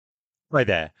Hi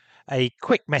there. A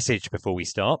quick message before we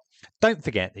start. Don't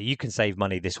forget that you can save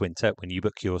money this winter when you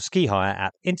book your ski hire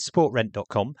at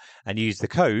intersportrent.com and use the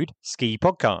code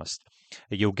SKIPODCAST.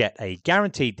 You'll get a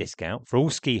guaranteed discount for all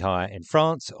ski hire in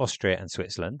France, Austria, and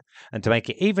Switzerland. And to make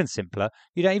it even simpler,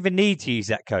 you don't even need to use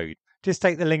that code. Just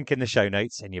take the link in the show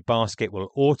notes and your basket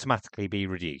will automatically be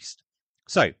reduced.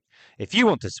 So, if you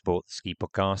want to support the Ski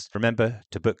Podcast, remember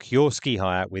to book your ski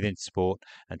hire with Intersport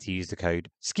and to use the code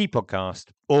SKIPODCAST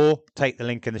or take the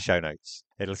link in the show notes.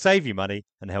 It'll save you money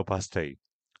and help us too.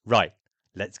 Right,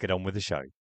 let's get on with the show.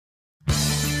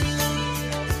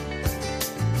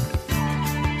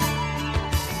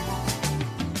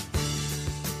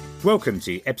 Welcome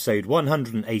to episode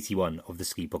 181 of the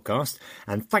Ski Podcast,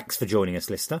 and thanks for joining us,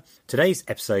 listener. Today's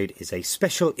episode is a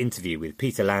special interview with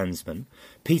Peter Landsman.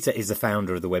 Peter is the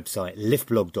founder of the website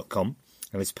liftblog.com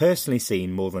and has personally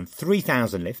seen more than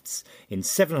 3,000 lifts in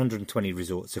 720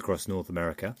 resorts across North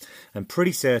America. I'm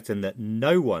pretty certain that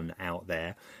no one out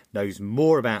there knows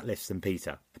more about lifts than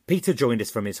Peter. Peter joined us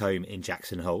from his home in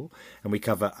Jackson Hole, and we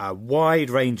cover a wide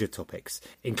range of topics,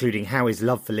 including how his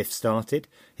love for lifts started,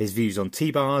 his views on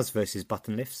T-bars versus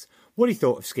button lifts, what he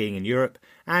thought of skiing in Europe,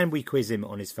 and we quiz him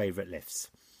on his favourite lifts.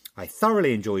 I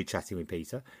thoroughly enjoyed chatting with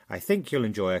Peter. I think you'll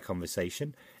enjoy our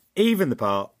conversation, even the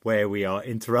part where we are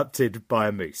interrupted by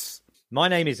a moose. My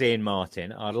name is Ian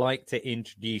Martin. I'd like to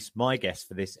introduce my guest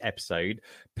for this episode,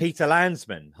 Peter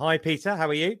Landsman. Hi, Peter. How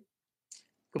are you?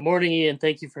 Good morning, Ian.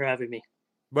 Thank you for having me.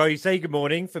 Well, you say good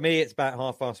morning. For me, it's about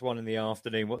 1:30 in the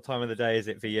afternoon. What time of the day is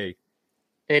it for you?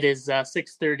 It is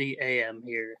 6:30 a.m.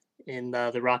 here in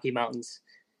the Rocky Mountains.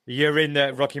 You're in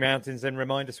the Rocky Mountains, and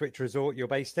remind us which resort you're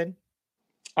based in?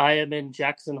 I am in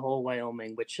Jackson Hole,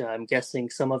 Wyoming, which I'm guessing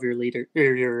some of your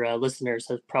listeners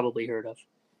have probably heard of.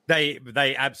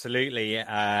 They absolutely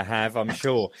have, I'm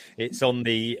sure. It's on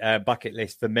the bucket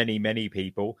list for many, many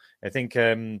people. I think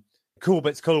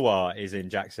Coolbert's Couloir is in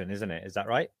Jackson, isn't it? Is that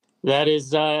right? That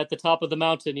is at the top of the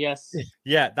mountain, yes.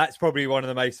 Yeah, that's probably one of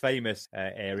the most famous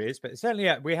areas. But certainly,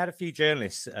 we had a few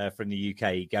journalists from the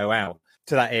UK go out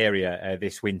to that area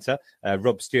this winter.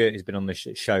 Rob Stewart has been on the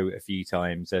show a few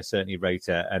times, certainly wrote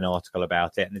an article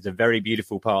about it. And it's a very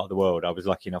beautiful part of the world. I was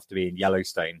lucky enough to be in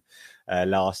Yellowstone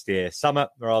last year, summer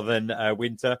rather than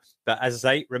winter. But as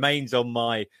I say, remains on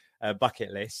my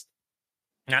bucket list.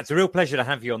 Now, it's a real pleasure to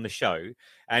have you on the show.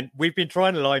 And we've been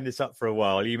trying to line this up for a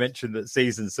while. You mentioned that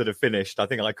season's sort of finished. I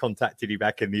think I contacted you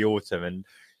back in the autumn and,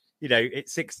 you know,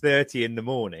 it's 6:30 in the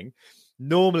morning.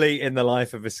 Normally in the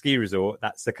life of a ski resort,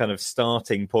 that's the kind of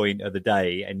starting point of the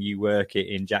day and you work it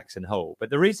in Jackson Hole. But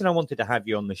the reason I wanted to have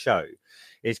you on the show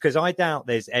is because I doubt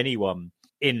there's anyone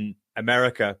in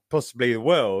America, possibly the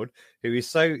world, who is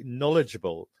so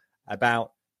knowledgeable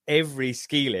about every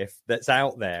ski lift that's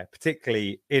out there,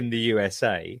 particularly in the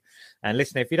USA. And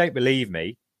listen, if you don't believe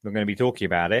me, we're going to be talking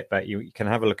about it, but you can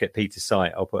have a look at Peter's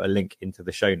site. I'll put a link into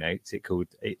the show notes.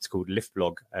 It's called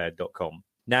liftblog.com.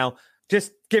 Now,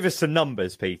 just give us some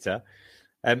numbers, Peter.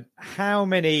 How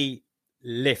many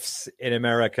lifts in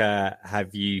America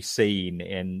have you seen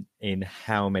in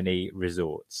how many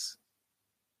resorts?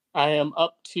 I am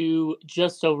up to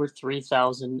just over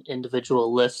 3,000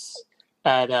 individual lifts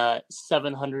at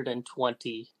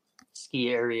 720 ski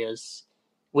areas,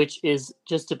 which is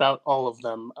just about all of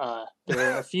them.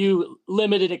 There are a few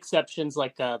limited exceptions,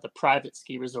 like the private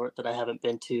ski resort that I haven't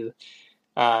been to.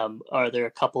 Are there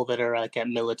a couple that are like at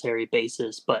military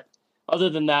bases? But other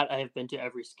than that, I have been to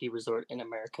every ski resort in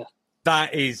America.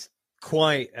 That is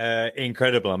quite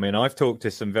incredible. I mean, I've talked to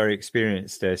some very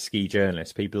experienced ski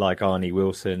journalists, people like Arnie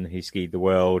Wilson, who skied the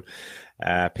world,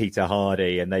 Peter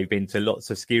Hardy, and they've been to lots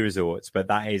of ski resorts, but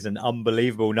that is an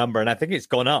unbelievable number. And I think it's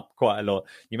gone up quite a lot.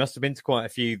 You must have been to quite a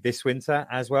few this winter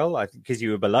as well, I think, because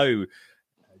you were below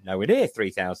nowhere near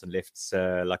 3,000 lifts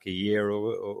like a year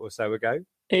or so ago.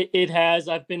 It has.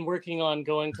 I've been working on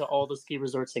going to all the ski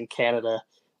resorts in Canada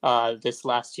this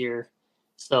last year.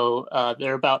 So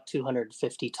there are about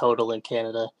 250 total in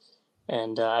Canada,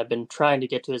 and I've been trying to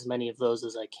get to as many of those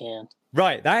as I can.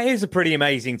 Right, that is a pretty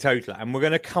amazing total, and we're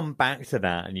going to come back to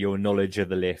that and your knowledge of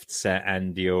the lifts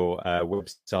and your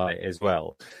website as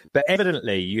well. But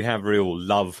evidently, you have real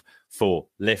love for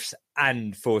lifts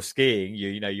and for skiing.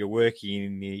 You know, you're working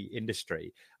in the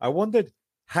industry. I wondered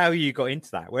how you got into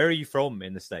that. Where are you from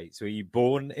in the States? Were you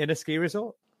born in a ski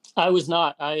resort? I was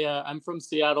not. I'm from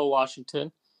Seattle,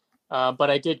 Washington. But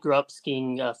I did grow up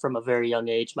skiing from a very young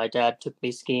age. My dad took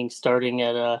me skiing starting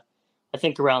at, I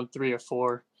think, around 3 or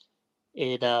 4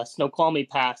 at Snoqualmie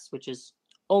Pass, which is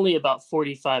only about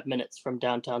 45 minutes from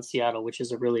downtown Seattle, which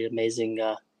is a really amazing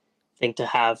thing to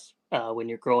have when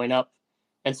you're growing up.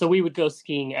 And so we would go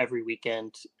skiing every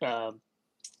weekend.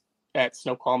 at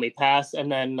Snoqualmie Pass.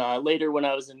 And then later, when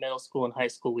I was in middle school and high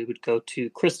school, we would go to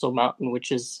Crystal Mountain,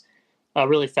 which is a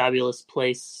really fabulous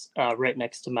place right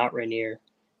next to Mount Rainier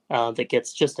that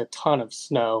gets just a ton of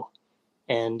snow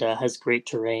and has great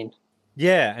terrain.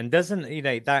 Yeah, and doesn't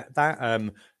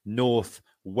that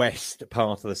northwest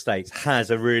part of the states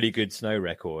has a really good snow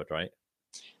record, right?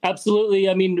 Absolutely.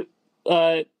 I mean,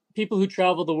 people who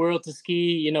travel the world to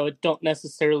ski, don't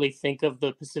necessarily think of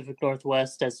the Pacific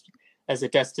Northwest as a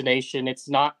destination. It's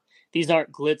not; these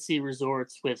aren't glitzy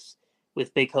resorts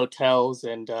with big hotels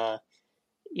and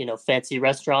fancy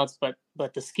restaurants.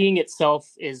 But the skiing itself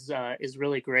is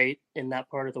really great in that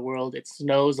part of the world. It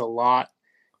snows a lot,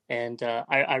 and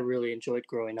I really enjoyed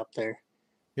growing up there.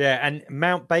 Yeah, and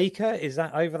Mount Baker, is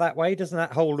that over that way? Doesn't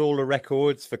that hold all the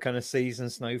records for kind of season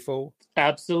snowfall?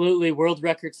 Absolutely. World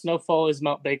record snowfall is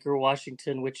Mount Baker,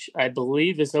 Washington, which I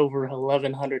believe is over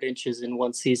 1,100 inches in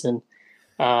one season.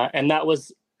 And that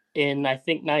was in, I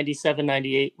think, 97,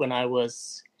 98 when I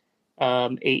was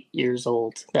 8 years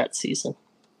old that season.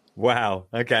 Wow.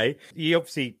 Okay. You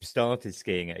obviously started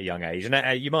skiing at a young age,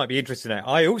 and you might be interested in it.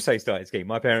 I also started skiing.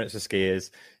 My parents are skiers.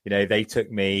 They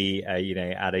took me,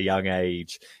 at a young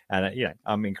age, and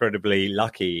I'm incredibly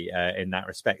lucky in that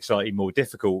respect. Slightly more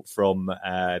difficult from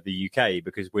the UK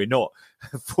because we're not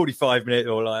 45 minute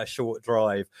or like a short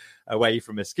drive away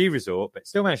from a ski resort, but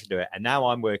still managed to do it. And now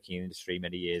I'm working in industry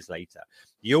many years later.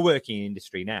 You're working in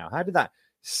industry now. How did that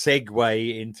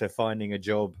segue into finding a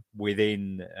job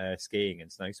within skiing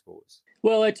and snow sports?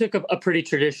 Well, I took a pretty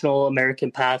traditional American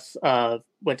path.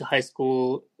 Went to high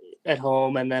school at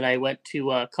home, and then I went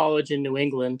to college in New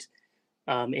England,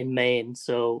 in Maine.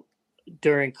 So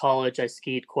during college, I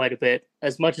skied quite a bit,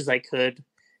 as much as I could.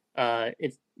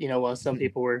 While some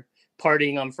people were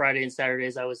partying on Friday and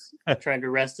Saturdays, I was trying to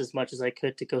rest as much as I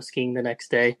could to go skiing the next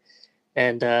day.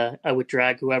 And I would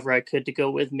drag whoever I could to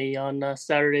go with me on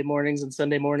Saturday mornings and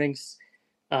Sunday mornings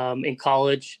in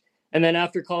college. And then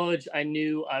after college, I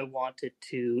knew I wanted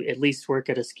to at least work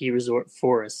at a ski resort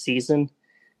for a season.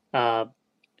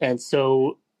 And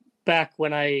so back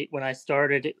when I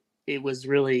started, it was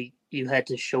really, you had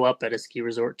to show up at a ski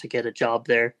resort to get a job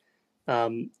there.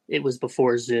 It was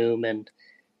before Zoom and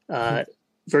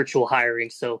virtual hiring.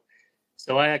 So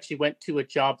I actually went to a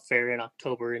job fair in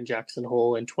October in Jackson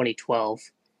Hole in 2012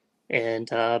 and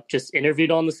just interviewed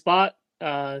on the spot.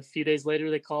 A few days later,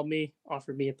 they called me,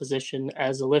 offered me a position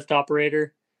as a lift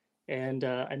operator, and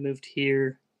I moved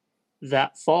here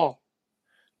that fall.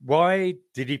 Why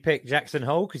did you pick Jackson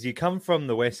Hole? Because you come from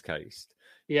the West Coast,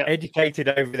 Yeah. educated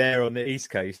over there on the East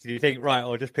Coast. Did you think, right,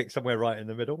 I'll just pick somewhere right in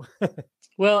the middle?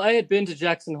 Well, I had been to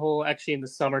Jackson Hole actually in the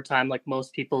summertime, like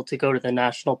most people, to go to the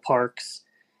national parks.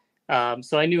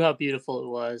 So I knew how beautiful it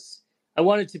was. I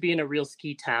wanted to be in a real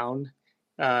ski town.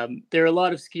 There are a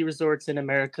lot of ski resorts in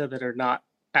America that are not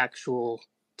actual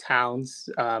towns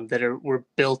were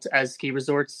built as ski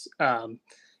resorts.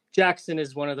 Jackson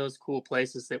is one of those cool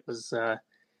places that was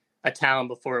a town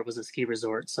before it was a ski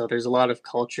resort. So there's a lot of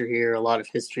culture here, a lot of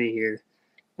history here,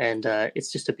 and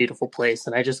it's just a beautiful place.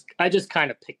 And I just kind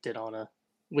of picked it on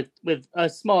with a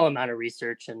small amount of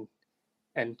research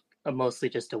and mostly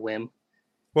just a whim.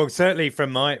 Well, certainly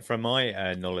from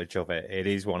my knowledge of it, it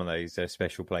is one of those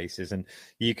special places. And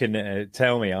you can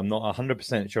tell me, I'm not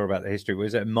 100% sure about the history.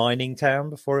 Was it a mining town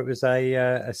before it was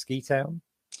a ski town?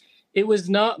 It was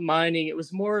not mining. It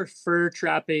was more fur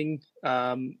trapping,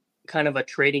 kind of a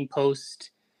trading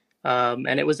post.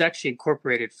 And it was actually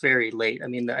incorporated very late. I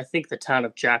mean, I think the town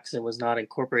of Jackson was not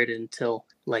incorporated until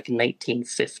like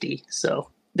 1950. So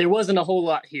there wasn't a whole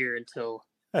lot here until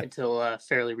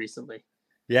fairly recently.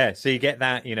 Yeah, so you get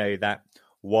that, that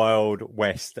Wild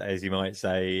West, as you might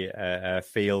say,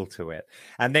 feel to it.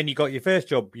 And then you got your first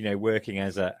job, working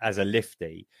as a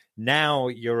lifty. Now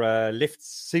you're a lift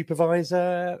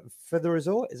supervisor for the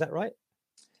resort. Is that right?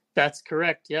 That's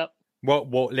correct. Yep.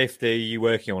 What lift are you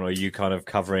working on? Or are you kind of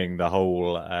covering the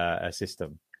whole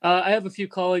system? I have a few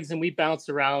colleagues, and we bounce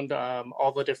around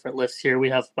all the different lifts here.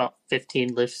 We have about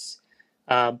 15 lifts,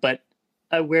 but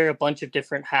I wear a bunch of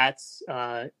different hats.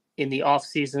 In the off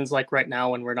seasons, like right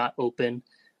now when we're not open,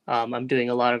 I'm doing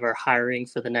a lot of our hiring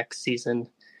for the next season.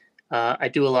 I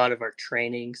do a lot of our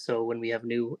training. So when we have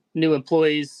new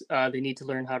employees, they need to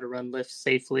learn how to run lifts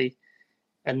safely.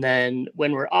 And then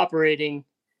when we're operating,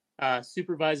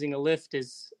 supervising a lift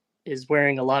is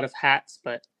wearing a lot of hats.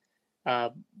 But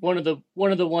one of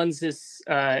the ones is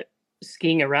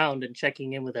skiing around and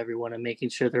checking in with everyone and making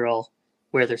sure they're all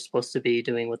where they're supposed to be,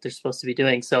 doing what they're supposed to be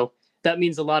doing. So that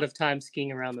means a lot of time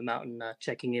skiing around the mountain,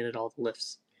 checking in at all the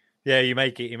lifts. Yeah, you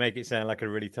make it sound like a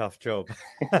really tough job.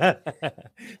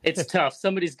 It's tough.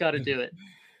 Somebody's got to do it.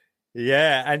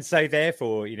 Yeah, and so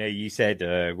therefore, you said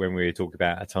when we were talking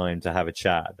about a time to have a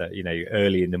chat that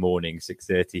early in the morning,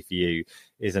 6:30 for you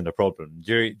isn't a problem.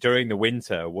 During the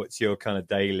winter, what's your kind of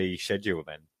daily schedule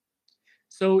then?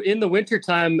 So in the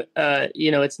wintertime,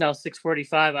 it's now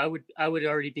 6:45. I would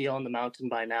already be on the mountain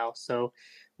by now. So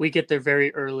we get there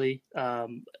very early. A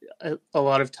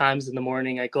lot of times in the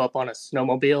morning, I go up on a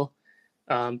snowmobile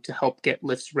to help get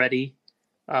lifts ready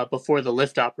before the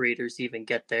lift operators even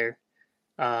get there.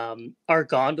 Our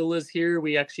gondolas here,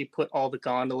 we actually put all the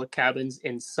gondola cabins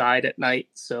inside at night.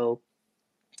 So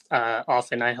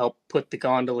often I help put the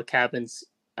gondola cabins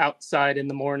outside in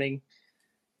the morning,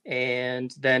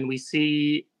 and then we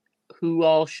see who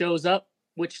all shows up,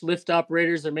 which lift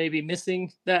operators are maybe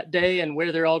missing that day, and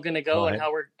where they're all going to go, and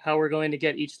Right. how we're going to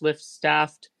get each lift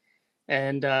staffed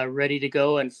and ready to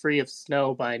go and free of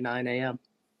snow by 9 a.m.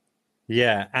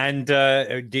 Yeah, and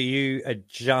do you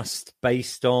adjust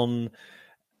based on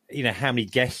how many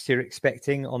guests you're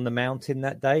expecting on the mountain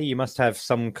that day? You must have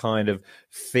some kind of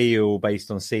feel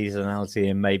based on seasonality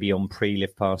and maybe on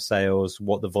pre-lift pass sales,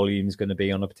 what the volume is going to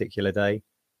be on a particular day.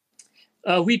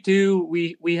 We do.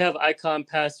 We have Icon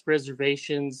Pass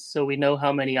reservations, so we know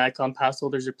how many Icon Pass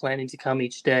holders are planning to come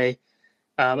each day,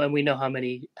 and we know how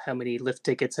many lift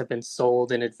tickets have been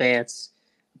sold in advance.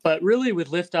 But really, with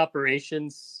lift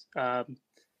operations,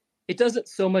 it doesn't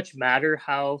so much matter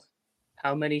how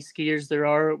many skiers there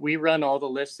are. We run all the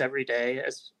lifts every day,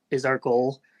 as is our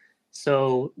goal.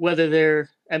 So whether they're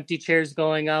empty chairs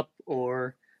going up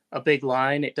or a big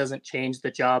line, it doesn't change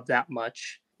the job that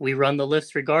much. We run the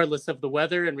lifts regardless of the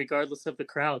weather and regardless of the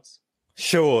crowds.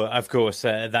 Sure, of course,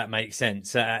 that makes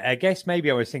sense. I guess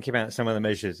maybe I was thinking about some of the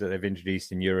measures that they've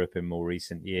introduced in Europe in more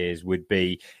recent years would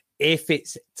be if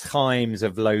it's times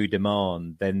of low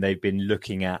demand, then they've been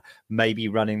looking at maybe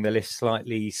running the lift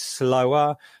slightly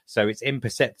slower. So it's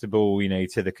imperceptible,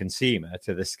 to the consumer,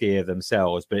 to the skier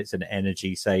themselves, but it's an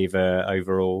energy saver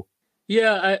overall.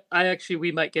 Yeah, I actually,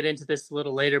 we might get into this a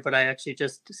little later, but I actually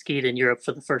just skied in Europe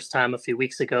for the first time a few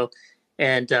weeks ago.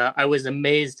 And I was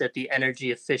amazed at the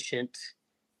energy efficient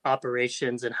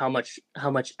operations and how much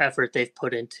effort they've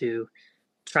put into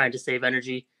trying to save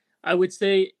energy. I would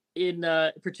say in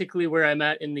particularly where I'm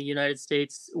at in the United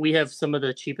States, we have some of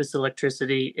the cheapest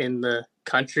electricity in the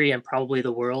country and probably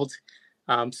the world.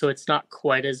 So it's not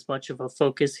quite as much of a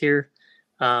focus here.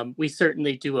 We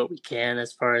certainly do what we can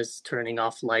as far as turning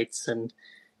off lights and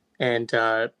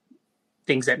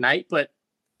things at night, but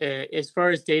as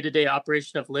far as day-to-day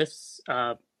operation of lifts,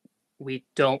 we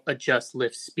don't adjust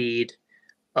lift speed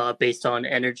based on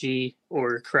energy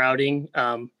or crowding,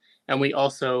 and we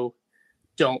also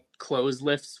don't close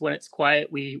lifts when it's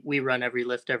quiet. We run every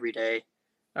lift every day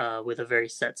with a very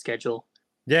set schedule.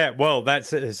 Yeah, well, that's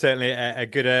certainly a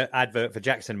good advert for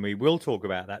Jackson. We will talk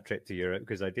about that trip to Europe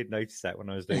because I did notice that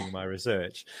when I was doing my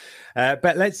research.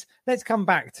 But let's come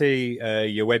back to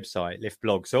your website, Lift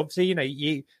Blog. So obviously,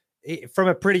 you from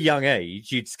a pretty young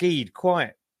age, you'd skied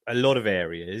quite a lot of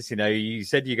areas. You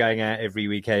said you're going out every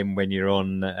weekend when you're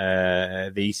on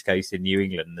the East Coast in New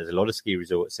England. There's a lot of ski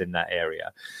resorts in that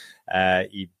area.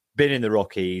 You've been in the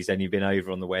Rockies and you've been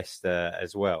over on the West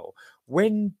as well.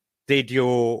 When did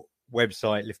your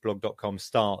website liftblog.com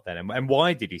start then, and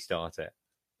why did you start it?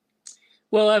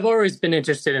 Well, I've always been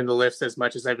interested in the lifts as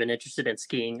much as I've been interested in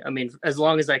skiing. I mean, as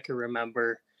long as I can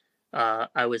remember,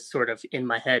 I was sort of in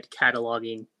my head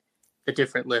cataloging the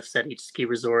different lifts at each ski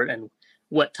resort and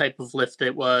what type of lift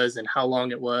it was and how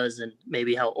long it was and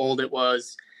maybe how old it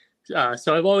was.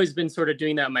 So I've always been sort of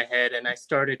doing that in my head, and I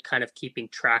started kind of keeping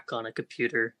track on a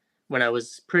computer when I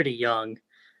was pretty young.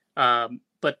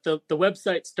 But the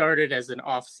website started as an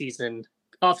off-season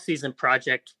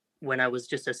project when I was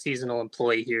just a seasonal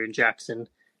employee here in Jackson.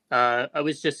 I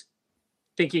was just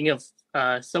thinking of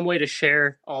some way to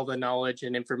share all the knowledge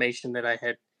and information that I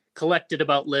had collected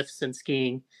about lifts and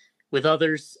skiing with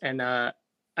others. And I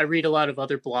read a lot of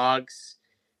other blogs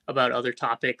about other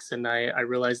topics, and I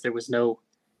realized there was no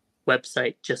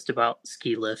website just about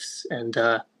ski lifts. And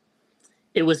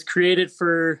it was created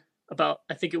for about,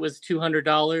 I think it was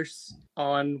 $200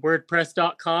 on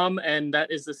WordPress.com, and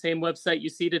that is the same website you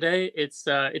see today. It's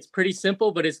pretty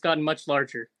simple, but it's gotten much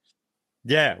larger.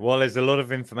 Yeah, well, there's a lot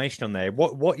of information on there.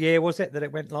 What year was it that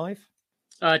it went live?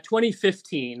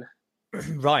 2015.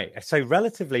 Right, so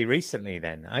relatively recently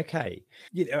then. Okay.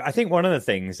 I think one of the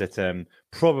things that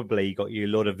probably got you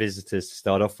a lot of visitors to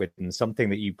start off with, and something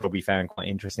that you probably found quite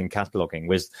interesting cataloging,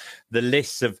 was the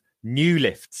lists of new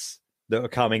lifts that were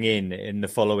coming in the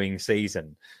following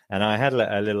season. And I had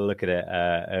a little look at it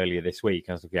earlier this week.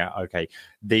 I was looking at, okay,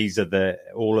 these are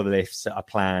all of the lifts that are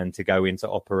planned to go into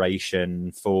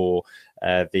operation for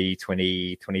the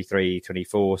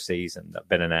 2023-24 season that have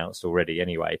been announced already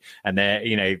anyway. And they're,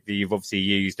 you've obviously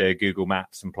used Google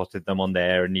Maps and plotted them on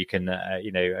there, and you can,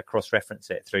 cross-reference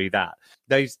it through that.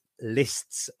 Those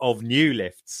lists of new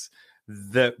lifts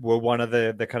that were one of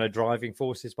the kind of driving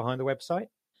forces behind the website?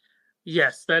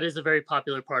 Yes, that is a very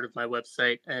popular part of my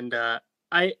website. And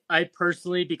I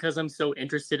personally, because I'm so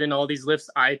interested in all these lifts,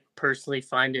 I personally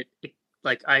find it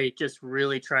like I just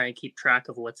really try and keep track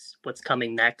of what's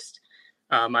coming next.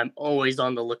 I'm always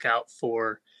on the lookout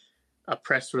for a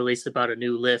press release about a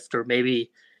new lift, or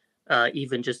maybe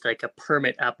even just like a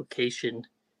permit application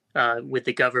with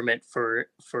the government for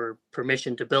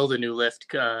permission to build a new lift.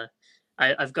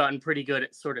 I've gotten pretty good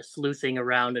at sort of sleuthing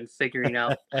around and figuring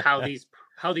out how these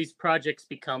projects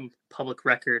become public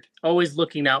record, always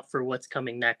looking out for what's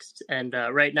coming next. And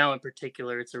right now in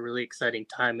particular, it's a really exciting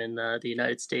time in the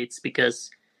United States,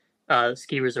 because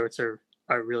ski resorts are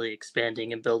really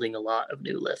expanding and building a lot of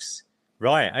new lifts.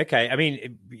 Right. Okay. I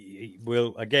mean,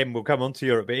 we'll come on to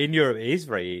Europe, but in Europe it is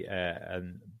very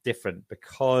different,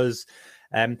 because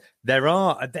I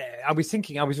was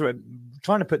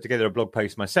trying to put together a blog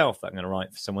post myself that I'm going to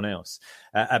write for someone else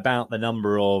about the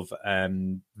number of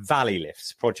valley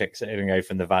lifts, projects that are going to go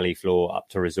from the valley floor up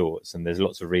to resorts. And there's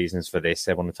lots of reasons for this.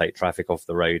 They want to take traffic off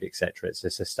the road, etc. It's a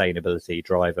sustainability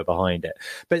driver behind it.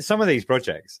 But some of these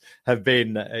projects have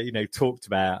been, talked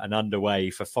about and underway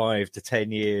for 5 to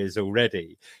 10 years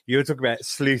already. You're talking about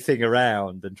sleuthing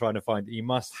around and trying to find, you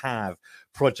must have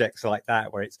projects like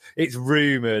that where it's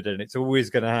rumored and it's always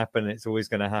going to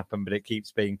happen, but it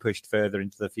keeps being pushed further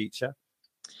into the future.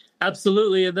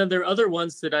 Absolutely. And then there are other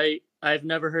ones that I've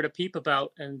never heard a peep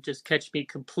about and just catch me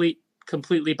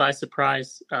completely by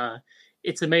surprise.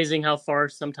 It's amazing how far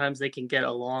sometimes they can get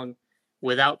along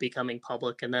without becoming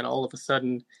public, and then all of a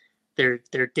sudden they're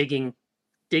digging,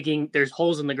 there's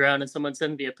holes in the ground, and someone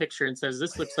sends me a picture and says,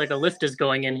 "This looks like a lift is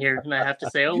going in here." And I have to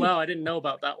say, "Oh wow, I didn't know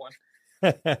about that one."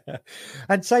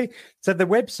 And so the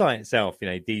website itself,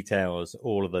 details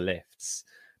all of the lifts,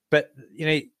 but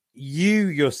you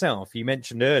yourself, you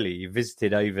mentioned earlier, you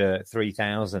visited over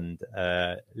 3,000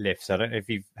 lifts. I don't know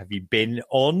if have you been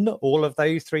on all of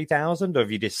those 3,000, or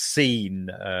have you just seen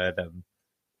them?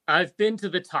 I've been to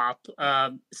the top.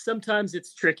 Sometimes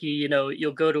it's tricky,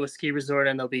 you'll go to a ski resort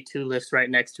and there'll be two lifts right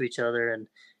next to each other,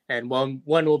 and one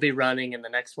will be running and the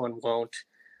next one won't.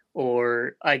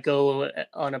 Or I go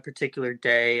on a particular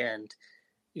day and,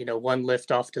 one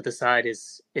lift off to the side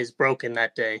is broken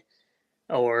that day,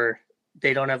 or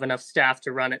they don't have enough staff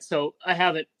to run it. So I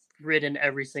haven't ridden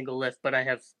every single lift, but I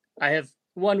have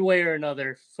one way or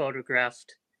another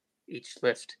photographed each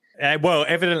lift. Well,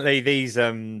 evidently these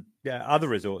other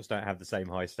resorts don't have the same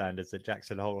high standards that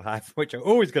Jackson Hole have, which are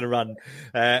always going to run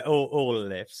all the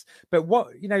lifts. But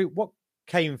what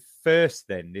came first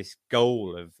then, this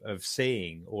goal of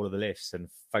seeing all of the lifts and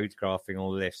photographing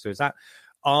all the lifts? Was that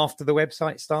after the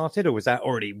website started, or was that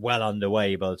already well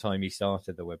underway by the time you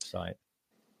started the website?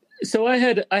 So I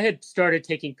had started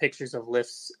taking pictures of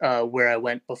lifts where I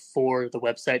went before the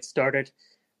website started,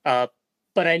 but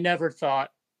I never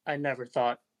thought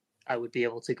I would be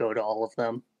able to go to all of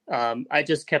them. I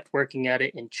just kept working at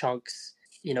it in chunks,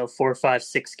 4, 5,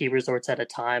 6 ski resorts at a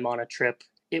time on a trip.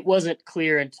 It wasn't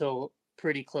clear until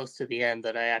pretty close to the end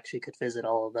that I actually could visit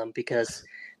all of them, because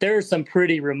there are some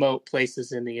pretty remote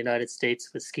places in the United States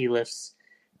with ski lifts,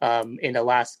 in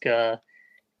Alaska,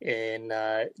 in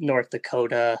North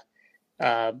Dakota,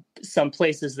 some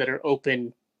places that are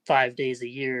open 5 days a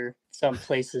year, some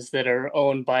places that are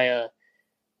owned by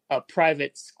a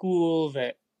private school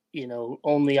that,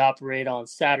 only operate on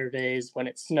Saturdays when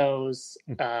it snows.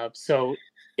 So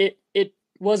it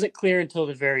wasn't clear until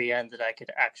the very end that I could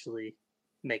actually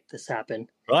make this happen.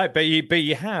 Right, but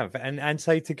you have, and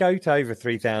so to go to over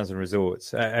 3,000 resorts,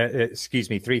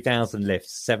 3,000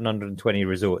 lifts, 720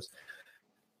 resorts.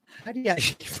 How do you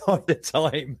actually find the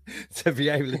time to be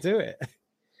able to do it?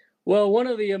 Well, one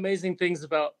of the amazing things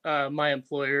about my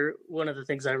employer, one of the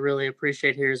things I really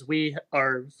appreciate here, is we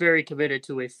are very committed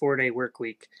to a 4-day work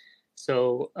week.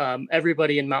 So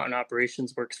everybody in mountain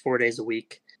operations works 4 days a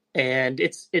week, and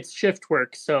it's shift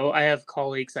work. So I have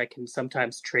colleagues I can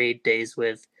sometimes trade days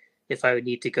with. If I would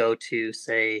need to go to,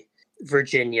 say,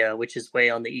 Virginia, which is way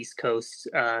on the East Coast,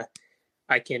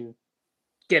 I can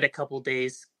get a couple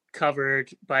days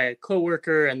covered by a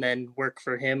coworker and then work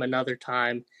for him another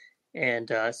time,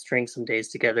 and string some days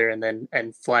together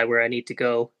and fly where I need to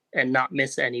go and not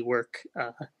miss any work.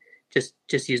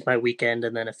 Just use my weekend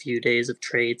and then a few days of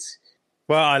trades.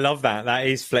 Well, I love that. That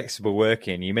is flexible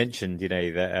working. You mentioned,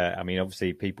 that, I mean,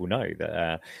 obviously people know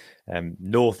that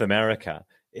North America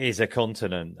is a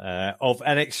continent of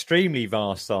an extremely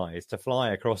vast size. To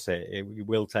fly across it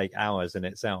will take hours in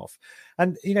itself.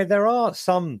 And, there are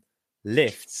some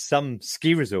lifts, some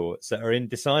ski resorts that are in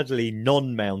decidedly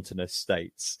non-mountainous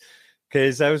states.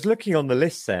 Because I was looking on the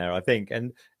list there, I think,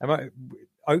 and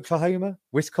Oklahoma,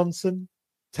 Wisconsin,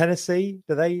 Tennessee,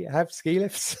 do they have ski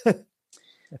lifts?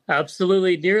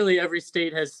 Absolutely. Nearly every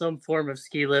state has some form of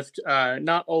ski lift,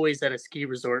 not always at a ski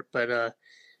resort, but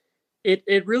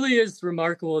it really is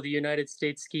remarkable, the United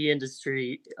States ski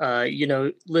industry.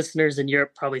 Listeners in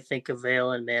Europe probably think of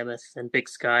Vail and Mammoth and Big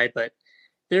Sky, but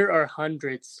there are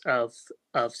hundreds of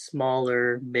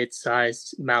smaller,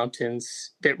 mid-sized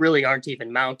mountains that really aren't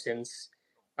even mountains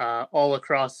all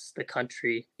across the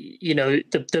country.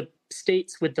 The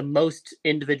states with the most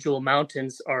individual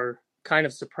mountains are kind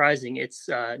of surprising. It's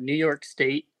New York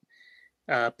State,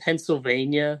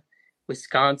 Pennsylvania,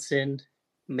 Wisconsin,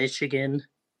 Michigan.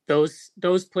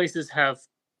 Those places have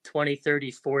 20,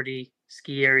 30, 40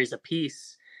 ski areas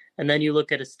apiece. And then you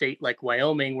look at a state like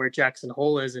Wyoming, where Jackson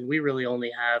Hole is, and we really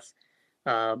only have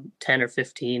 10 or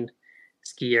 15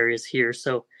 ski areas here.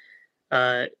 So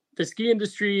the ski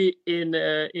industry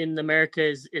in America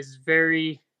is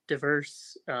very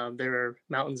diverse. There are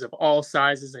mountains of all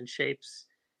sizes and shapes,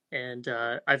 and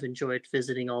I've enjoyed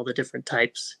visiting all the different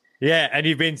types. Yeah, and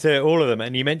you've been to all of them,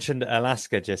 and you mentioned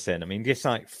Alaska just then. I mean, just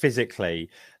like physically,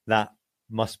 that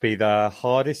must be the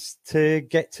hardest to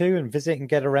get to and visit and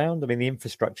get around. I mean, the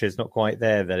infrastructure is not quite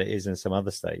there that it is in some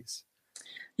other states.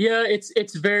 Yeah,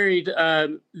 it's varied.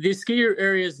 The ski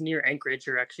areas near Anchorage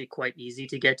are actually quite easy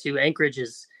to get to. Anchorage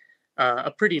is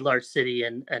a pretty large city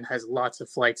and has lots of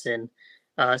flights in.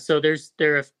 So there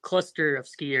are a cluster of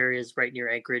ski areas right near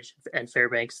Anchorage and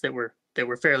Fairbanks that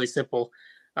were fairly simple.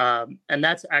 And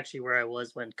that's actually where I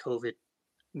was when COVID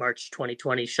March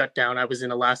 2020 shut down. I was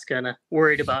in Alaska and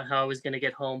worried about how I was going to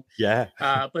get home. Yeah.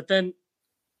 But then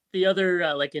the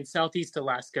other, like in Southeast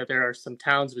Alaska, there are some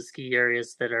towns with ski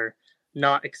areas that are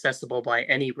not accessible by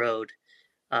any road.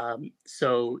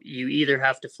 So you either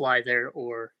have to fly there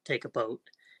or take a boat.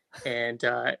 And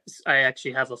I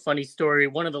actually have a funny story.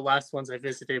 One of the last ones I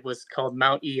visited was called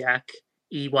Mount Eyak,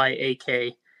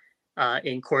 Eyak,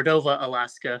 in Cordova,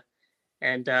 Alaska.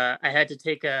 And I had to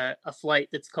take a flight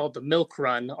that's called the Milk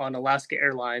Run on Alaska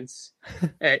Airlines.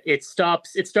 It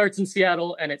starts in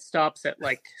Seattle and it stops at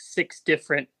like 6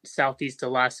 different Southeast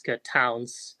Alaska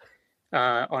towns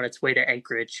on its way to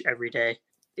Anchorage every day.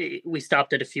 We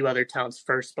stopped at a few other towns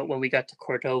first, but when we got to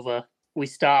Cordova, we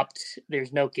stopped.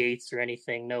 There's no gates or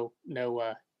anything,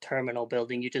 no terminal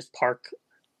building. You just park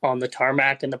on the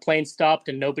tarmac, and the plane stopped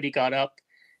and nobody got up.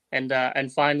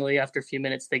 And finally, after a few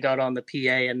minutes, they got on the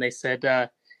PA and they said,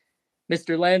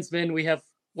 "Mr. Landsman, we have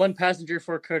one passenger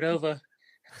for Cordova.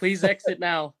 Please exit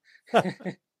now."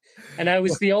 And I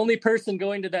was the only person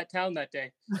going to that town that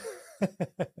day.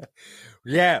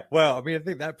 Yeah, well, I mean, I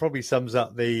think that probably sums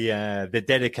up the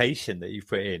dedication that you've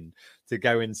put in to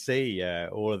go and see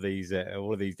all of these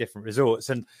different resorts.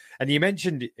 And you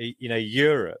mentioned,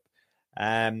 Europe.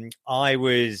 I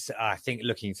was, I think,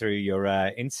 looking through your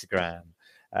Instagram.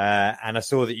 And I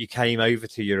saw that you came over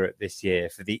to Europe this year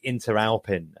for the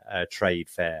Interalpine trade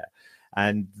fair.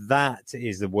 And that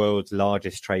is the world's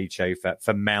largest trade show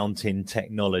for mountain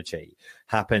technology.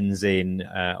 Happens in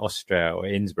Austria or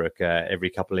Innsbruck every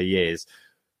couple of years.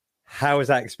 How was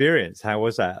that experience? How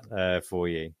was that for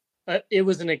you? It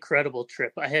was an incredible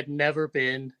trip. I had never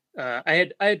been. I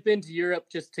had been to Europe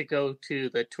just to go to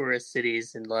the tourist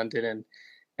cities in London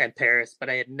and Paris, but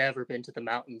I had never been to the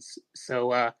mountains.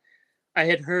 So I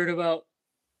had heard about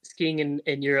skiing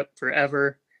in Europe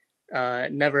forever.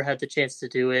 Never had the chance to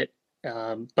do it.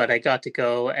 But I got to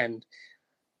go, and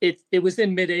it was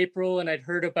in mid-April, and I'd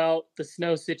heard about the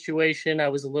snow situation. I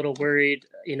was a little worried.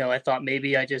 I thought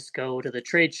maybe I just go to the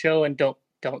trade show and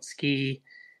don't ski.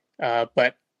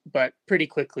 But pretty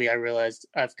quickly I realized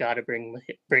I've got to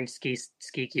bring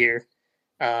ski gear.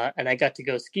 And I got to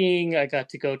go skiing. I got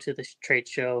to go to the trade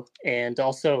show, and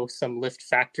also some lift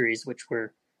factories, which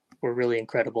were really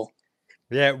incredible.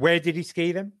 Yeah, where did you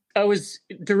ski them? I was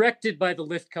directed by the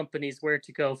lift companies where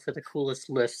to go for the coolest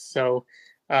lifts. So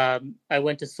I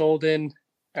went to Solden,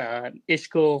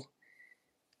 Ischgl,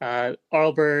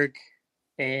 Arlberg,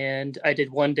 and I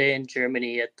did one day in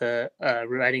Germany at the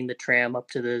riding the tram up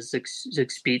to the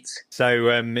Zugspitze. So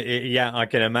yeah, I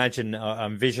can imagine.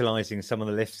 I'm visualizing some of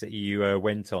the lifts that you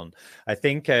went on. I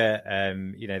think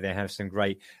they have some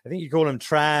great. I think you call them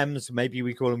trams. Maybe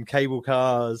we call them cable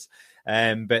cars.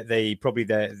 But the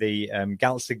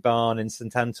Galsigbahn in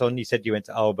St Anton. You said you went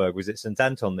to Aalborg. Was it St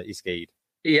Anton that you skied?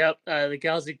 Yep, the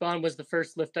Galsigbahn was the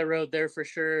first lift I rode there for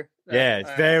sure. Yeah,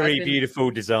 it's very beautiful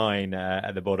design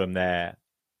at the bottom there.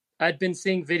 I'd been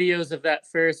seeing videos of that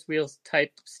Ferris wheel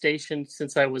type station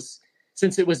since it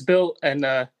was built, and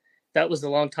that was a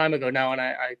long time ago now, and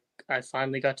I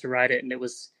finally got to ride it, and it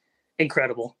was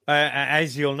incredible.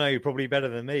 As you'll know, probably better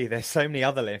than me, there's so many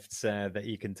other lifts that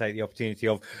you can take the opportunity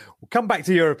of. We'll come back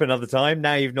to Europe another time.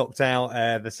 Now you've knocked out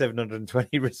the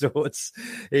 720 resorts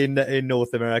in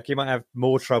North America. You might have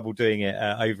more trouble doing it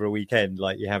over a weekend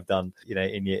like you have done,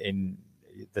 in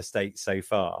the States so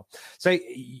far. So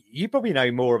you probably know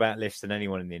more about lifts than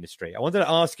anyone in the industry. I wanted to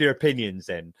ask your opinions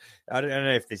then. I don't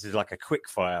know if this is like a quick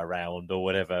fire round or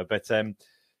whatever, but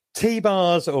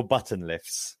T-bars or button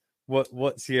lifts?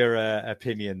 What's your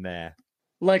opinion there?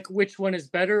 Like, which one is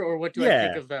better, or what do I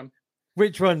think of them?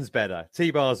 Which one's better,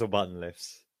 T-bars or button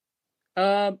lifts?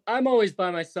 I'm always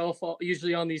by myself,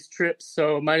 usually on these trips,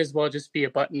 so might as well just be a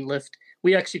button lift.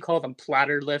 We actually call them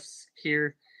platter lifts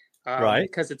here, right?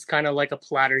 Because it's kind of like a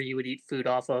platter you would eat food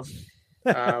off of.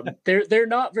 They're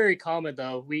not very common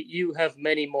though. You have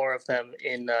many more of them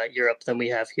in Europe than we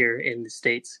have here in the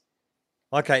States.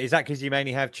 Okay, is that because you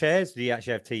mainly have chairs? Or do you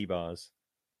actually have T-bars?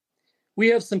 We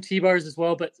have some T-bars as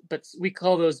well, but we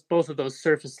call both of those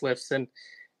surface lifts, and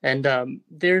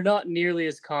they're not nearly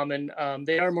as common.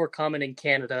 They are more common in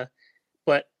Canada,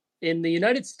 but in the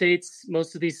United States,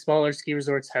 most of these smaller ski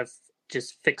resorts have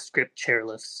just fixed grip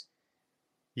chairlifts.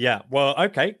 Yeah, well,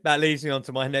 okay, that leads me on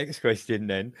to my next question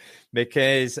then,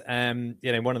 because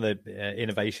one of the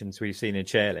innovations we've seen in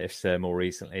chairlifts more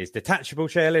recently is detachable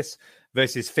chairlifts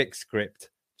versus fixed gripped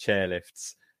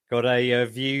chairlifts. Got a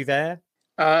view there?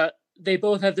 They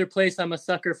both have their place. I'm a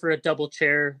sucker for a double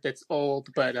chair that's old,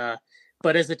 but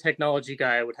as a technology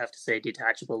guy, I would have to say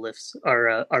detachable lifts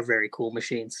are very cool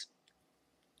machines.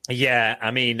 Yeah,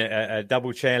 I mean, a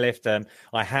double chairlift.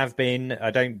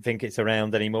 I don't think it's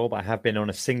around anymore, but I have been on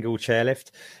a single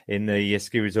chairlift in the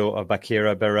ski resort of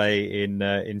Baquira Beret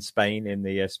in Spain, in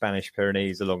the Spanish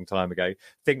Pyrenees a long time ago. I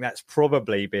think that's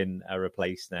probably been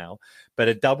replaced now. But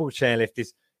a double chairlift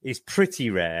is pretty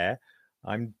rare.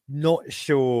 I'm not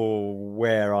sure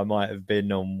where I might have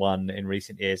been on one in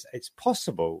recent years. It's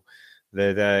possible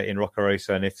that in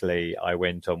Roccaraso in Italy, I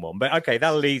went on one. But okay,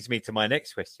 that leads me to my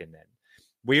next question then.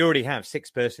 We already have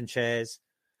 6-person chairs.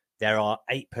 There are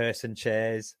 8-person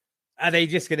chairs. Are they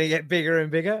just going to get bigger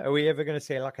and bigger? Are we ever going to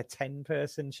see like a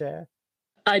 10-person chair?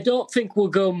 I don't think we'll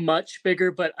go much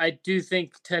bigger, but I do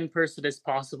think 10-person is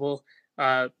possible.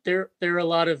 There are a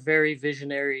lot of very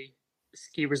visionary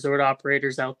ski resort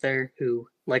operators out there who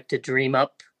like to dream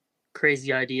up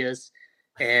crazy ideas.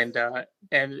 And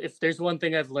if there's one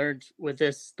thing I've learned with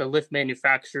this, the lift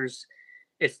manufacturers,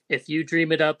 if you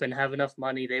dream it up and have enough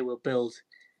money, they will build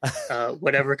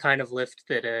whatever kind of lift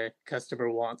that a customer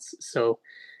wants. So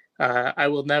I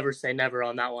will never say never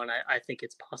on that one. I think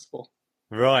it's possible.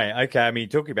 Right. Okay. I mean,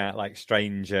 talking about like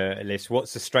strange lifts,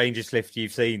 what's the strangest lift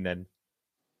you've seen then?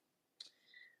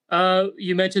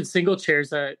 You mentioned single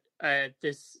chairs.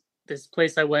 This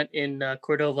place I went in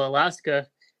Cordova, Alaska,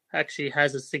 actually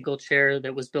has a single chair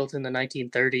that was built in the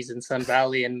 1930s in Sun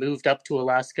Valley and moved up to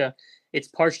Alaska. It's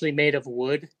partially made of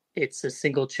wood. It's a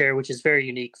single chair, which is very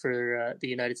unique for the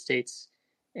United States,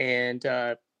 and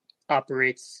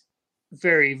operates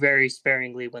very, very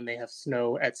sparingly when they have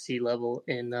snow at sea level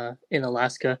in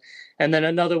Alaska. And then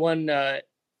another one,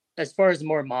 as far as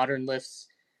more modern lifts,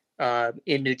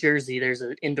 in New Jersey, there's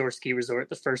an indoor ski resort,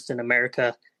 the first in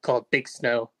America, called Big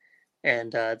Snow.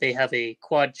 And they have a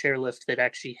quad chairlift that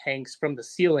actually hangs from the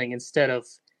ceiling instead of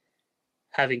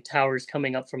having towers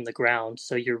coming up from the ground.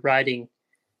 So you're riding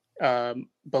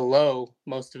below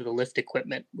most of the lift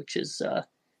equipment, which is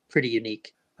pretty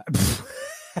unique.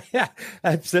 Yeah,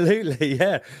 absolutely.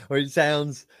 Yeah. Well, it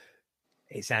sounds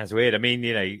weird. I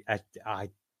mean, I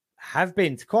have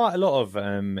been to quite a lot of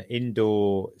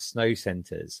indoor snow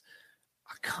centers.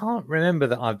 I can't remember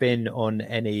that I've been on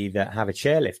any that have a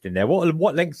chairlift in there.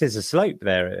 What length is the slope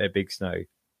there at Big Snow?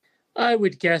 I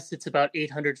would guess it's about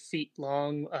 800 feet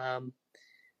long.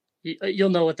 You'll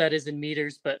know what that is in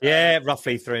meters, but yeah,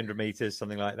 roughly 300 meters,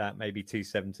 something like that, maybe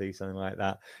 270, something like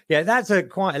that. Yeah, that's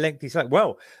quite a lengthy slope.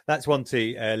 Well, that's one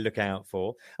to look out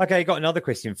for. Okay, got another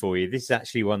question for you. This is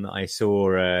actually one that I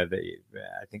saw that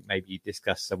I think maybe you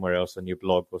discussed somewhere else on your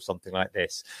blog or something like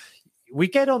this. We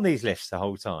get on these lifts the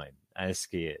whole time as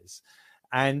skiers,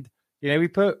 and we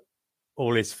put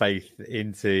all this faith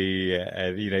into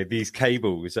these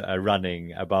cables that are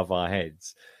running above our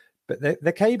heads. But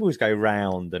the cables go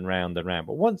round and round and round.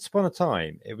 But once upon a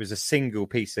time, it was a single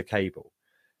piece of cable.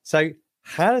 So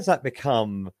how does that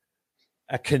become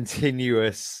a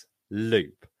continuous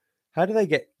loop? How do they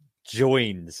get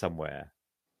joined somewhere?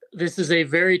 This is a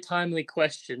very timely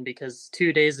question because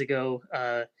 2 days ago,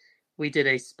 we did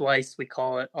a splice, we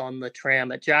call it, on the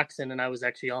tram at Jackson, and I was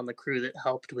actually on the crew that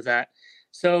helped with that.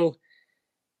 So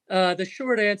the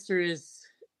short answer is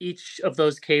each of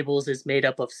those cables is made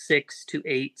up of 6 to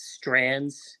 8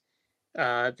 strands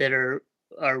that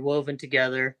are woven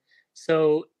together.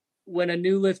 So when a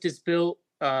new lift is built,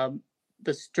 a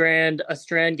strand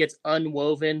gets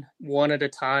unwoven one at a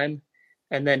time,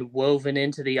 and then woven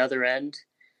into the other end.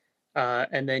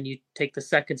 And then you take the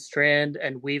second strand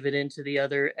and weave it into the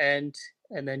other end,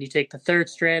 and then you take the third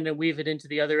strand and weave it into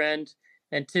the other end.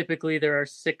 And typically there are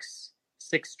six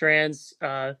strands,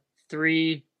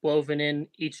 3 woven in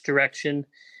each direction,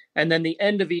 and then the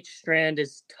end of each strand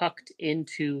is tucked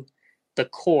into the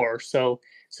core. So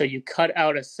you cut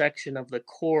out a section of the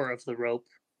core of the rope,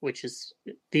 which is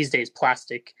these days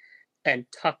plastic, and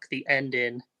tuck the end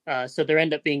in. So there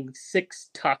end up being 6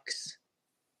 tucks.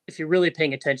 If you're really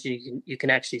paying attention, you can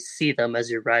actually see them as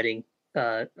you're riding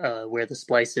where the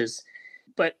splice is.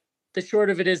 But the short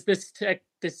of it is this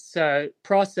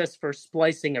process for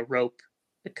splicing a rope,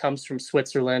 it comes from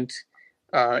Switzerland.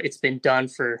 It's been done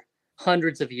for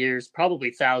hundreds of years,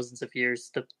 probably thousands of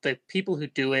years. The people who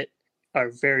do it are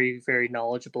very, very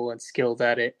knowledgeable and skilled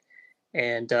at it,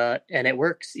 and it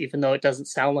works, even though it doesn't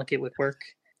sound like it would work.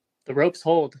 The ropes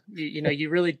hold.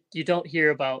 You don't hear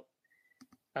about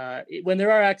when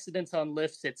there are accidents on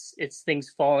lifts. It's things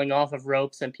falling off of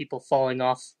ropes and people falling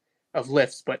off of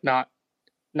lifts, but not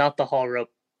the haul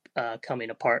rope coming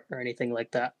apart or anything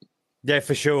like that. Yeah,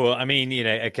 for sure. I mean,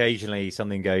 occasionally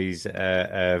something goes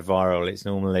viral. It's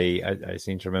normally, I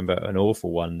seem to remember an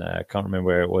awful one. I can't remember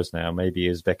where it was now. Maybe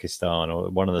Uzbekistan or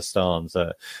one of the stans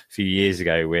a few years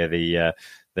ago, where the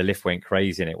lift went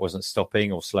crazy and it wasn't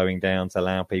stopping or slowing down to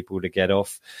allow people to get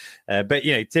off. But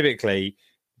typically,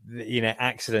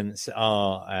 accidents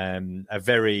are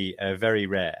very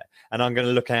rare. And I'm going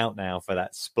to look out now for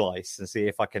that splice and see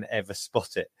if I can ever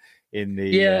spot it in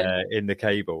the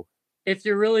cable. If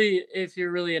you're really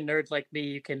a nerd like me,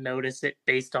 you can notice it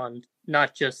based on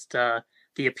not just the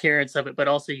appearance of it, but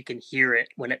also you can hear it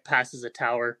when it passes a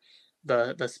tower.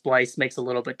 The splice makes a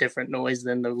little bit different noise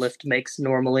than the lift makes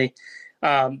normally.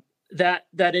 That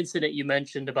incident you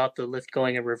mentioned about the lift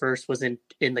going in reverse was in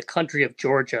the country of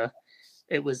Georgia.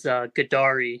 It was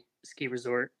Gadari ski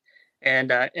resort,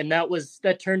 and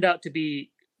that turned out to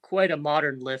be quite a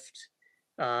modern lift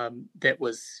that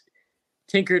was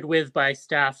tinkered with by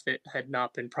staff that had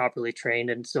not been properly trained,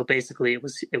 and so basically it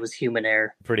was human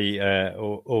error. Pretty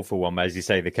awful one, as you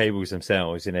say. The cables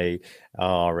themselves,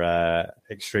 are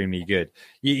extremely good.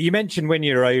 You mentioned when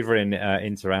you were over in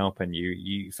Interalpen,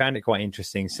 you found it quite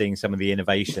interesting seeing some of the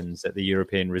innovations that the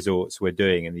European resorts were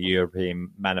doing and the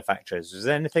European manufacturers. Was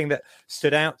there anything that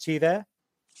stood out to you there?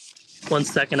 1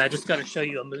 second, I just got to show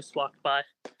you a moose walked by.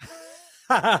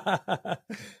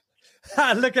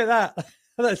 Look at that.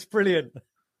 That's brilliant.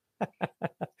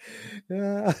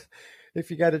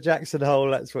 If you go to Jackson Hole,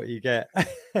 that's what you get.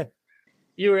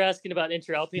 You were asking about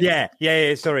Interalpen?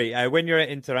 Yeah. Sorry. When you're at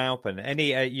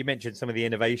Interalpen, you mentioned some of the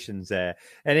innovations there.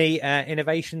 Any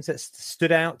innovations that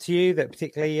stood out to you that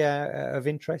particularly of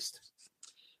interest?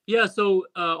 Yeah. So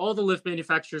all the lift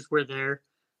manufacturers were there.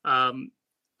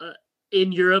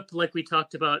 In Europe, like we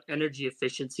talked about, energy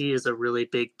efficiency is a really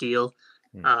big deal.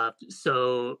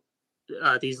 So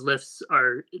these lifts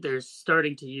they're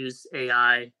starting to use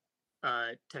AI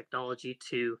technology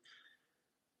to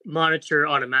monitor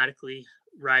automatically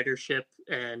ridership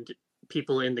and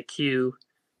people in the queue,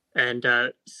 and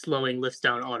slowing lifts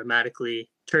down automatically,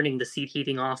 turning the seat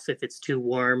heating off if it's too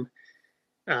warm,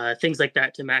 things like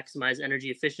that to maximize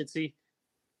energy efficiency.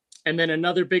 And then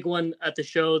another big one at the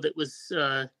show that was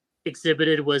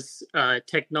exhibited was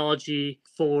technology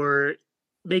for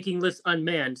making lifts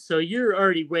unmanned. So you're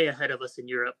already way ahead of us in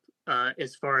Europe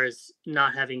as far as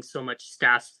not having so much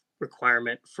staff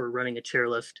requirement for running a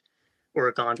chairlift or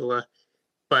a gondola.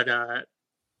 But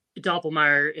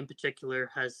Doppelmayr in particular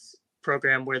has a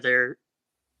program where they're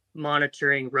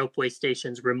monitoring ropeway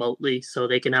stations remotely, so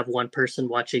they can have one person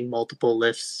watching multiple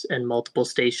lifts and multiple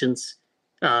stations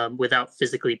without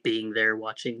physically being there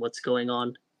watching what's going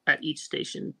on at each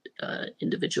station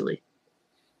individually.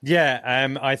 Yeah,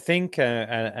 I think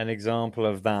an example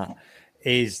of that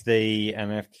is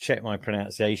and I have to check my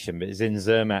pronunciation, but it's in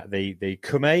Zermatt, the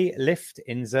Kume lift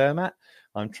in Zermatt,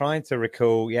 I'm trying to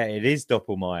recall. Yeah, it is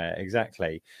Doppelmayr,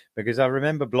 exactly, because I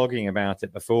remember blogging about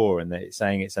it before and it's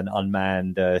saying it's an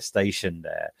unmanned station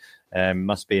there.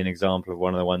 Must be an example of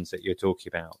one of the ones that you're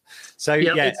talking about. So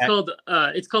yeah,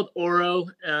 it's called Oro,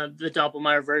 the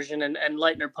Doppelmayr version, and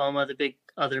Leitner Poma, the big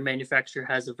other manufacturer,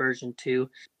 has a version too.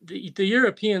 The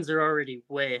Europeans are already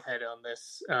way ahead on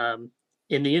this.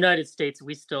 In the United States,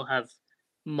 we still have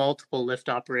multiple lift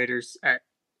operators at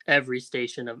every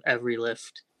station of every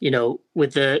lift. You know,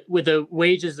 with the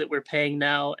wages that we're paying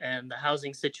now and the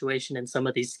housing situation in some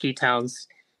of these ski towns,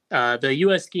 the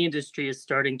U.S. ski industry is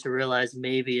starting to realize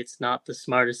maybe it's not the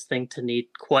smartest thing to need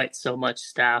quite so much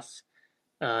staff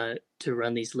to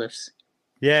run these lifts.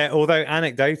 Yeah, although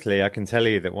anecdotally, I can tell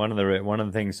you that one of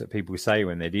the things that people say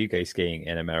when they do go skiing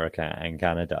in America and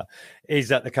Canada is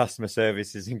that the customer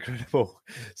service is incredible.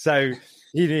 So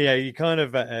you kind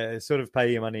of sort of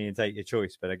pay your money and take your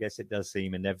choice, but I guess it does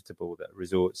seem inevitable that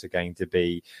resorts are going to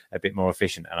be a bit more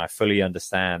efficient. And I fully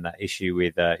understand that issue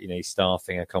with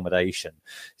staffing accommodation.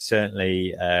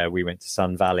 Certainly, we went to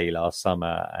Sun Valley last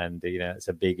summer, and it's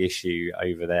a big issue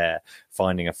over there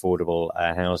finding affordable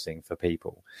housing for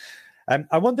people.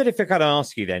 I wondered if I could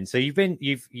ask you then. So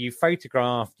you've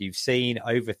photographed, you've seen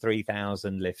over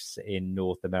 3,000 lifts in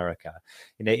North America.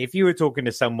 If you were talking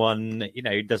to someone,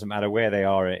 it doesn't matter where they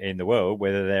are in the world,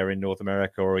 whether they're in North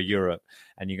America or Europe,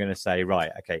 and you're going to say,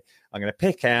 right, okay, I'm going to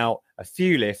pick out a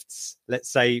few lifts. Let's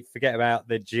say, forget about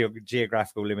the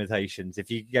geographical limitations. If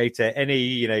you go to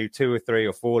any, 2 or 3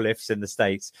 or 4 lifts in the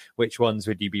States, which ones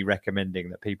would you be recommending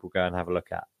that people go and have a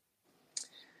look at?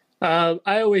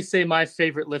 I always say my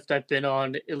favorite lift I've been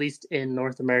on, at least in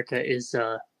North America, is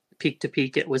Peak to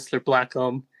Peak at Whistler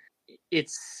Blackcomb.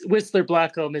 Whistler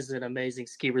Blackcomb is an amazing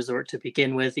ski resort to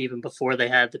begin with, even before they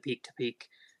had the Peak to Peak.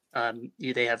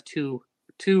 They have two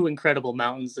incredible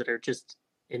mountains that are just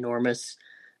enormous.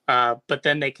 But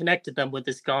then they connected them with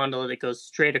this gondola that goes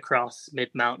straight across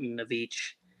mid-mountain of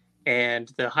each.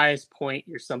 And the highest point,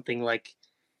 you're something like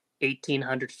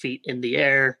 1,800 feet in the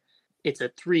air. It's a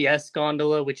 3S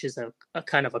gondola, which is a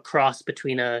kind of a cross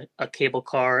between a cable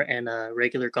car and a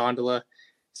regular gondola.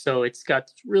 So it's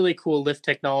got really cool lift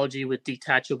technology with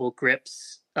detachable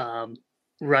grips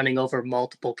running over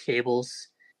multiple cables.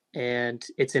 And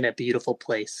it's in a beautiful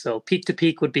place. So Peak to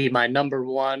Peak would be my number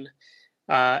one.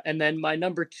 And then my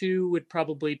number two would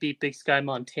probably be Big Sky,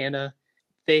 Montana.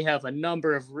 They have a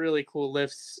number of really cool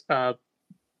lifts.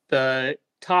 The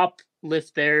top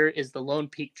lift there is the Lone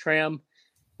Peak Tram,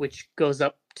 which goes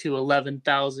up to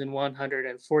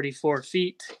 11,144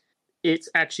 feet. It's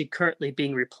actually currently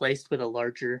being replaced with a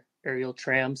larger aerial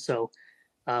tram. So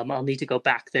I'll need to go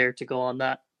back there to go on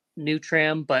that new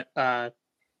tram. But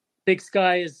Big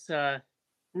Sky is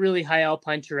really high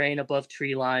alpine terrain above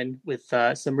tree line with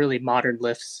some really modern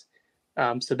lifts.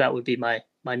 So that would be my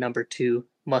number two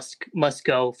must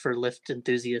go for lift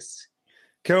enthusiasts.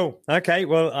 Cool. Okay.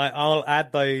 Well, I'll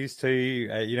add those to,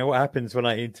 what happens when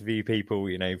I interview people,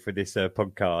 for this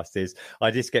podcast is I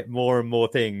just get more and more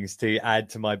things to add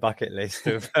to my bucket list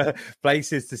of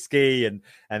places to ski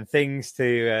and things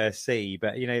to see.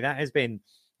 But, that has been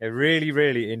a really,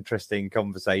 really interesting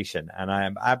conversation. And I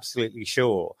am absolutely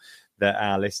sure that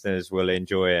our listeners will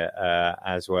enjoy it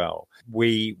as well.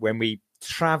 When we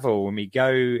travel, when we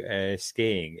go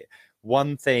skiing,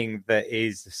 one thing that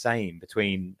is the same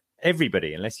between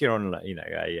everybody, unless you're on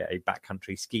a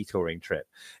backcountry ski touring trip,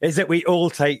 is that we all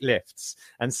take lifts,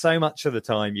 and so much of the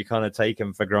time you kind of take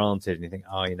them for granted and you think,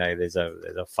 there's a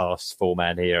fast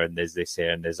 4-man here and there's this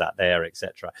here and there's that there,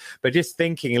 etc. But just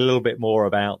thinking a little bit more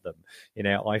about them,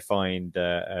 I find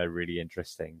really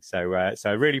interesting. So I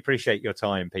really appreciate your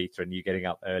time, Peter, and you getting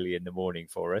up early in the morning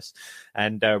for us,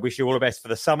 and wish you all the best for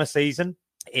the summer season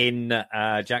in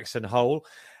Jackson Hole.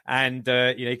 And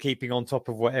keeping on top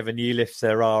of whatever new lifts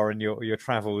there are in your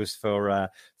travels for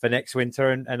next winter,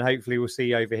 and hopefully we'll see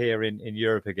you over here in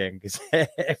Europe again, because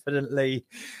evidently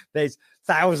there's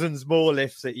thousands more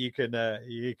lifts that you can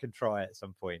try at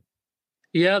some point.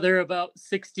 Yeah, there are about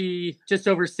 60, just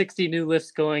over 60 new lifts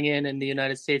going in the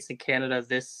United States and Canada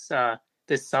this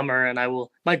summer, and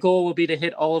my goal will be to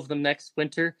hit all of them next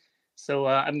winter. So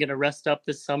I'm going to rest up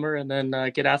this summer and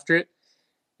then get after it.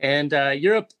 And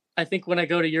Europe. I think when I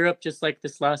go to Europe, just like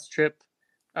this last trip,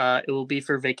 it will be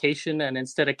for vacation. And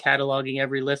instead of cataloging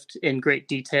every lift in great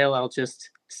detail, I'll just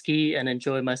ski and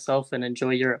enjoy myself and enjoy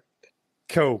Europe.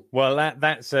 Cool. Well,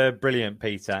 that's brilliant,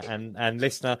 Peter. And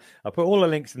listener, I'll put all the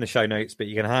links in the show notes, but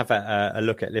you can have a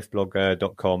look at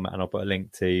liftblog.com, and I'll put a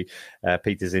link to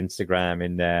Peter's Instagram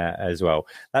in there as well.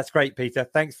 That's great, Peter.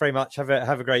 Thanks very much. Have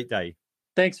a great day.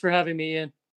 Thanks for having me,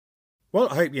 Ian. Well,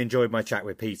 I hope you enjoyed my chat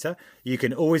with Peter. You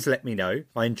can always let me know.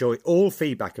 I enjoy all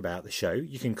feedback about the show.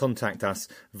 You can contact us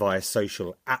via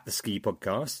social at The Ski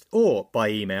Podcast or by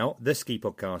email,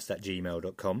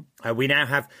 theskipodcast@gmail.com. We now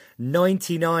have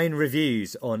 99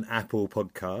 reviews on Apple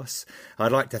Podcasts.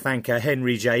 I'd like to thank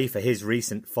Henry J for his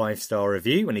recent 5-star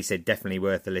review when he said definitely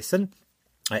worth a listen.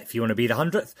 If you want to be the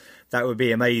 100th, that would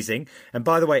be amazing. And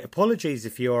by the way, apologies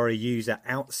if you are a user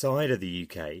outside of the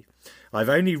UK. I've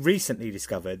only recently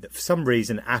discovered that for some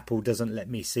reason Apple doesn't let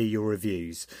me see your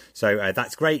reviews. So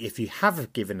that's great if you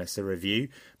have given us a review,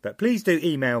 but please do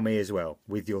email me as well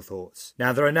with your thoughts.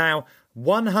 Now, there are now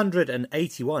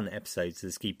 181 episodes of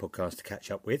the Ski Podcast to catch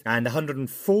up with, and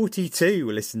 142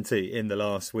 were listened to in the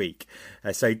last week.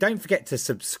 So don't forget to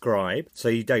subscribe so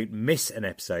you don't miss an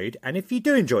episode. And if you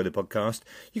do enjoy the podcast,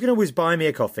 you can always buy me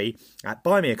a coffee at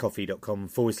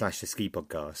buymeacoffee.com/the Ski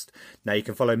Podcast. Now, you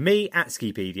can follow me at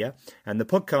Skipedia and the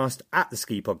podcast at the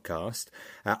Ski Podcast.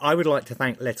 I would like to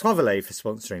thank Le Travailler for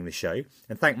sponsoring the show,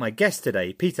 and thank my guest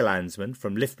today, Peter Landsman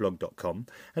from liftblog.com.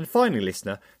 And finally,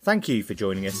 listener, thank you for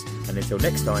joining us, and until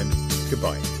next time,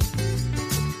 goodbye.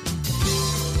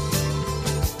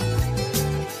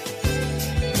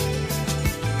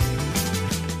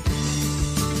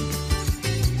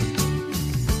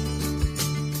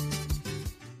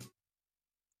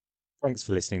 Thanks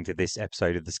for listening to this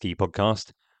episode of the Ski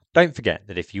Podcast. Don't forget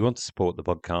that if you want to support the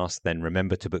podcast, then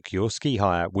remember to book your ski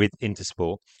hire with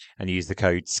Intersport and use the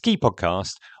code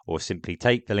SKIPODCAST, or simply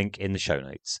take the link in the show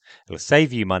notes. It'll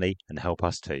save you money and help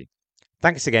us too.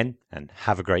 Thanks again, and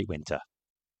have a great winter.